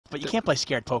but you can't play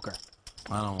scared poker.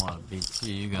 I don't want to beat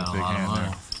you. You got a Big lot of hand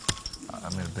money. there. I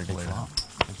made a big Big lay flop. down.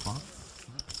 Big flop.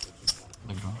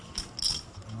 Big draw.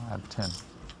 I had 10.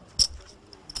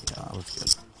 Yeah, that was good.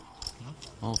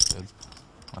 That was good.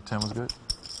 My 10 was good.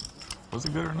 Was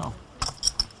it good or no?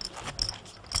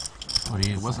 What do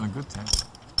you It wasn't a good 10.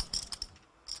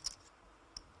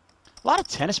 A lot of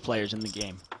tennis players in the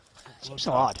game. Seems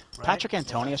so odd. Patrick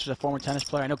Antonius was a former tennis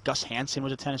player. I know Gus Hansen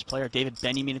was a tennis player. David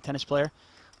Benjamin, a tennis player.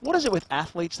 What is it with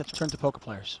athletes that turn to poker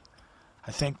players?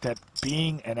 I think that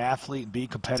being an athlete and being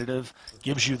competitive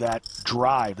gives you that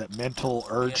drive, that mental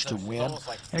urge to win,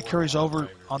 and it carries over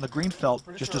on the green felt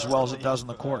just as well as it does on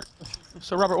the court.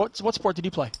 So, Robert, what sport did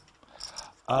you play?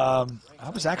 I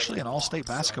was actually an all-state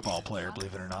basketball player,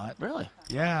 believe it or not. Really?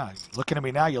 Yeah. Looking at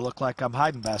me now, you look like I'm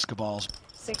hiding basketballs.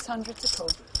 600 to call.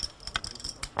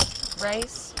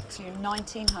 Raise to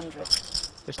 1900.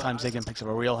 This time Zygmunt picks up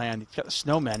a real hand. He's got the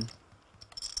Snowmen.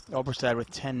 Oberstad with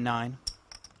 10-9.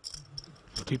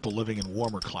 For people living in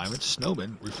warmer climates,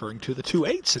 Snowman referring to the 2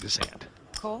 8s in his hand.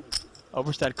 Call.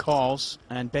 Oberstad calls,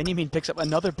 and Benjamin picks up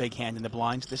another big hand in the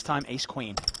blinds, this time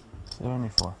ace-queen.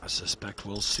 74. I suspect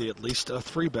we'll see at least a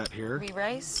 3-bet here. We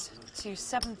raise to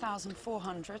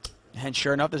 7,400. And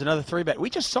sure enough, there's another 3-bet. We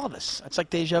just saw this. It's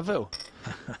like deja vu.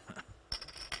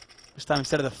 This time,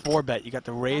 instead of the 4-bet, you got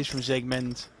the raise from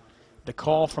Zygmunt, the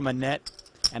call from Annette,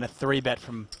 and a 3-bet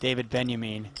from David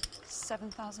Benjamin.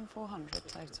 7,400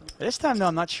 total. This time, though,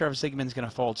 I'm not sure if Zygmunt's going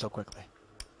to fold so quickly.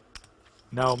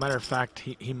 No, matter of fact,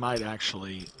 he might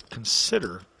actually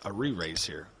consider a re-raise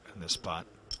here in this spot.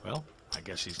 Well, I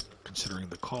guess he's considering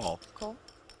the call. Call.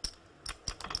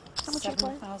 How much you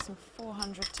play?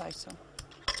 7,400 total.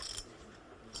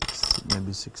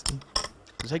 Maybe 60.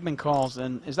 Zygmunt calls,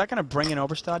 and is that going to bring in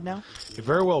Oberstad now? It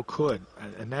very well could,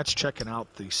 and that's checking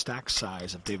out the stack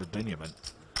size of David Benjamin.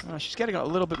 She's getting a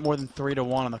little bit more than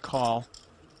 3-1 on the call,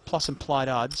 plus implied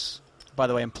odds. By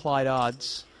the way, implied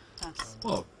odds. Pass.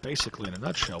 Well, basically, in a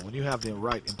nutshell, when you have the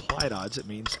right implied odds, it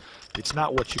means it's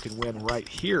not what you can win right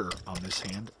here on this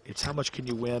hand. It's how much can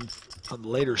you win on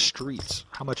later streets,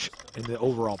 how much in the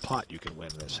overall pot you can win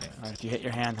in this hand. All right, if you hit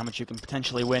your hand, how much you can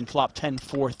potentially win. Flop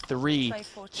 10-4-3, Play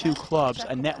for 2 check. clubs. Check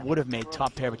Annette back. would have made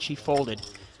top pair, but she folded.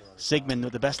 Zygmunt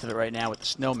with the best of it right now with the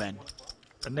Snowmen.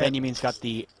 Annette, Benjamin's got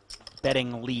the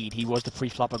betting lead. He was the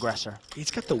pre-flop aggressor.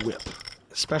 he's got the whip,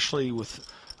 especially with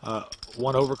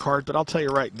one overcard. But I'll tell you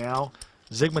right now,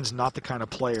 Zygmunt's not the kind of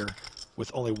player with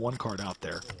only one card out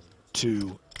there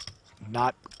to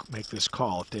not make this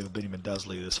call if David Benjamin does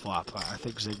lead this flop. I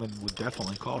think Zygmunt would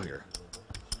definitely call here.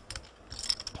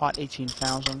 Pot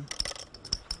 18,000.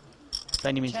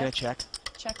 Benjamin's going to check.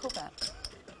 Check or bet.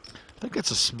 I think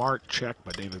it's a smart check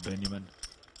by David Benjamin.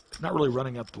 He's not really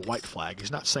running up the white flag.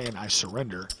 He's not saying I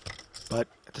surrender, but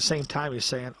at the same time he's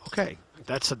saying, okay,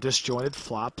 that's a disjointed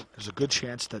flop. There's a good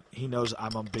chance that he knows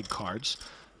I'm on big cards,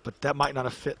 but that might not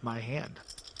have fit my hand.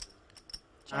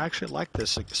 I actually like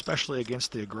this, especially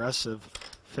against the aggressive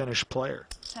Finnish player.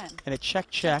 10. And a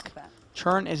check. Bet.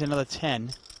 Turn is another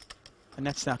 10.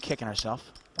 Annette's now kicking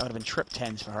herself. That would have been trip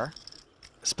 10s for her.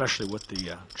 Especially with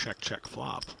the check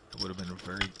flop. It would have been a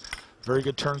very, very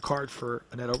good turn card for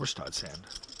Annette Oberstad's hand.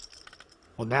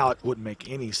 Well, now it wouldn't make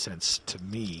any sense to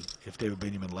me if David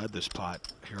Benjamin led this pot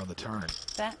here on the turn.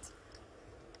 Bet.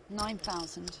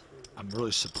 9,000. I'm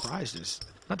really surprised. He's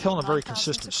not telling a very 9,000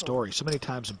 consistent to call. story. So many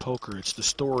times in poker, it's the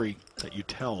story that you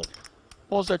tell.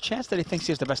 Well, is there a chance that he thinks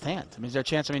he has the best hand? I mean, is there a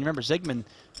chance? I mean, remember, Zygmunt,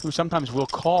 who sometimes will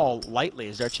call lightly,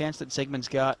 is there a chance that Zygmunt's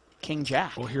got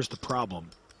King-Jack? Well, here's the problem.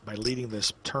 By leading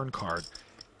this turn card,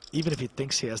 even if he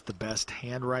thinks he has the best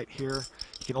hand right here,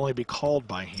 he can only be called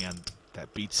by a hand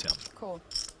that beats him. Call.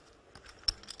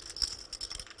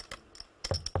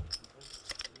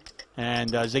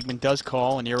 And Zygmunt does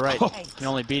call, and you're right. Oh. You can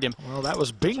only beat him. Well, that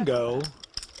was bingo.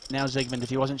 Now Zygmunt, if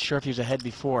he wasn't sure if he was ahead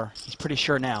before, he's pretty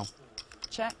sure now.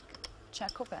 Check.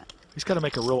 Check or bet. He's got to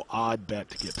make a real odd bet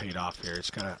to get paid off here.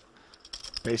 It's got to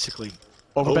basically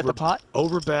Overbet the pot?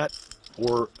 Overbet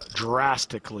or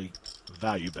drastically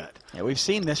value bet. Yeah, we've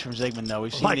seen this from Zygmunt, though.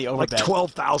 We've seen Like, the overbet. like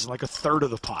 12,000, like a third of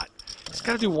the pot. He's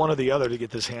got to do one or the other to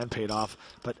get this hand paid off.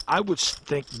 But I would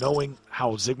think, knowing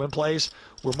how Zygmunt plays,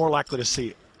 we're more likely to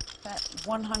see Bet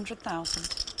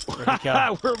 100,000. There you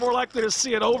go. we're more likely to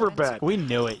see an overbet. We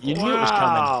knew it. You knew it was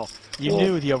Wow. coming. You Well,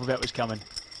 knew the overbet was coming.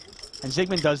 And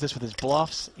Zygmunt does this with his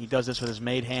bluffs. He does this with his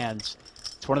made hands.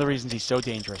 It's one of the reasons he's so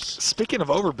dangerous. Speaking of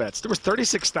overbets, there was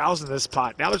 36,000 in this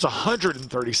pot. Now there's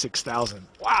 136,000.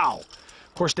 Wow.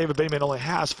 Of course, David Benjamin only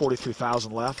has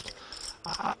 43,000 left.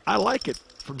 I like it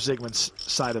from Zygmunt's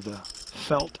side of the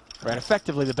felt. Right,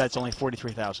 effectively the bet's only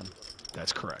 43,000.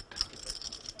 That's correct.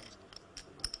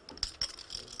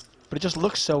 But it just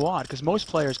looks so odd because most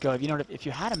players go, you know, if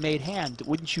you had a made hand,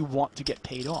 wouldn't you want to get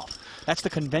paid off? That's the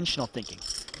conventional thinking.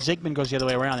 Zygmunt goes the other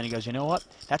way around and he goes, you know what?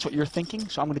 That's what you're thinking,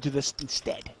 so I'm going to do this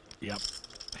instead. Yep.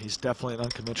 He's definitely an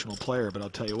unconventional player, but I'll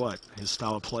tell you what, his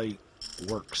style of play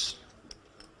works.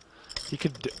 He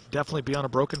could definitely be on a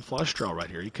broken flush draw right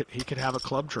here. He could have a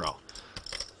club draw.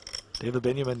 David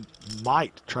Benjamin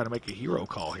might try to make a hero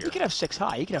call here. He could have 6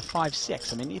 high. He could have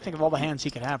 5-6. I mean, you think of all the hands he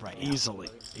could have right now.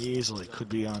 Easily could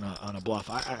be on a bluff.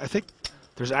 I think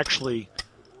there's actually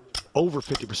over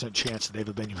 50% chance that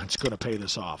David Benjamin's going to pay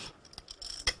this off.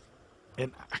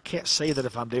 And I can't say that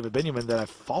if I'm David Benjamin that I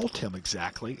fault him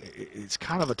exactly. It's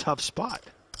kind of a tough spot.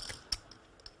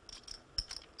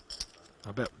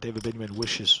 I bet David Benjamin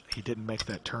wishes he didn't make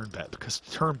that turn bet, because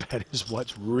the turn bet is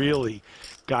what's really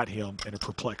got him in a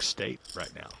perplexed state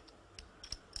right now.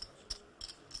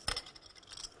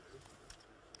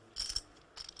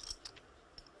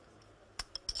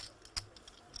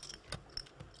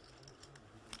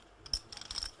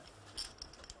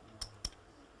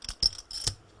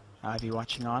 Ivy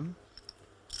watching on.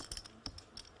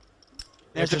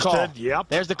 There's the call. Interested? Yep.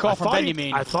 There's the call from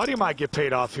Benjamin. I thought he might get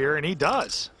paid off here, and he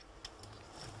does.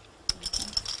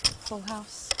 Full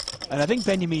house. And I think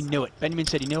Benjamin knew it. Benjamin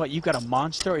said, you know what, you got a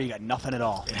monster or you got nothing at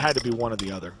all. It had to be one or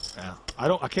the other. Yeah.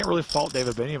 I can't really fault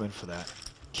David Benjamin for that.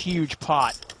 Huge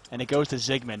pot, and it goes to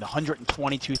Zygmunt,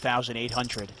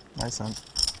 122,800. Nice hand.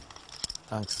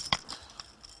 Thanks.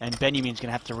 And Benjamin's going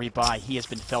to have to rebuy. He has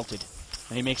been felted.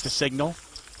 And he makes the signal.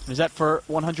 Is that for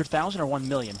 100,000 or 1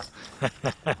 million?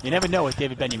 You never know with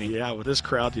David Benjamin. Yeah, with this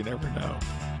crowd, you never know.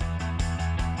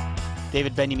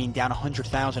 David Benjamin down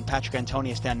 100,000. Patrick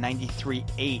Antonius down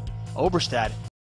 93.8. Oberstad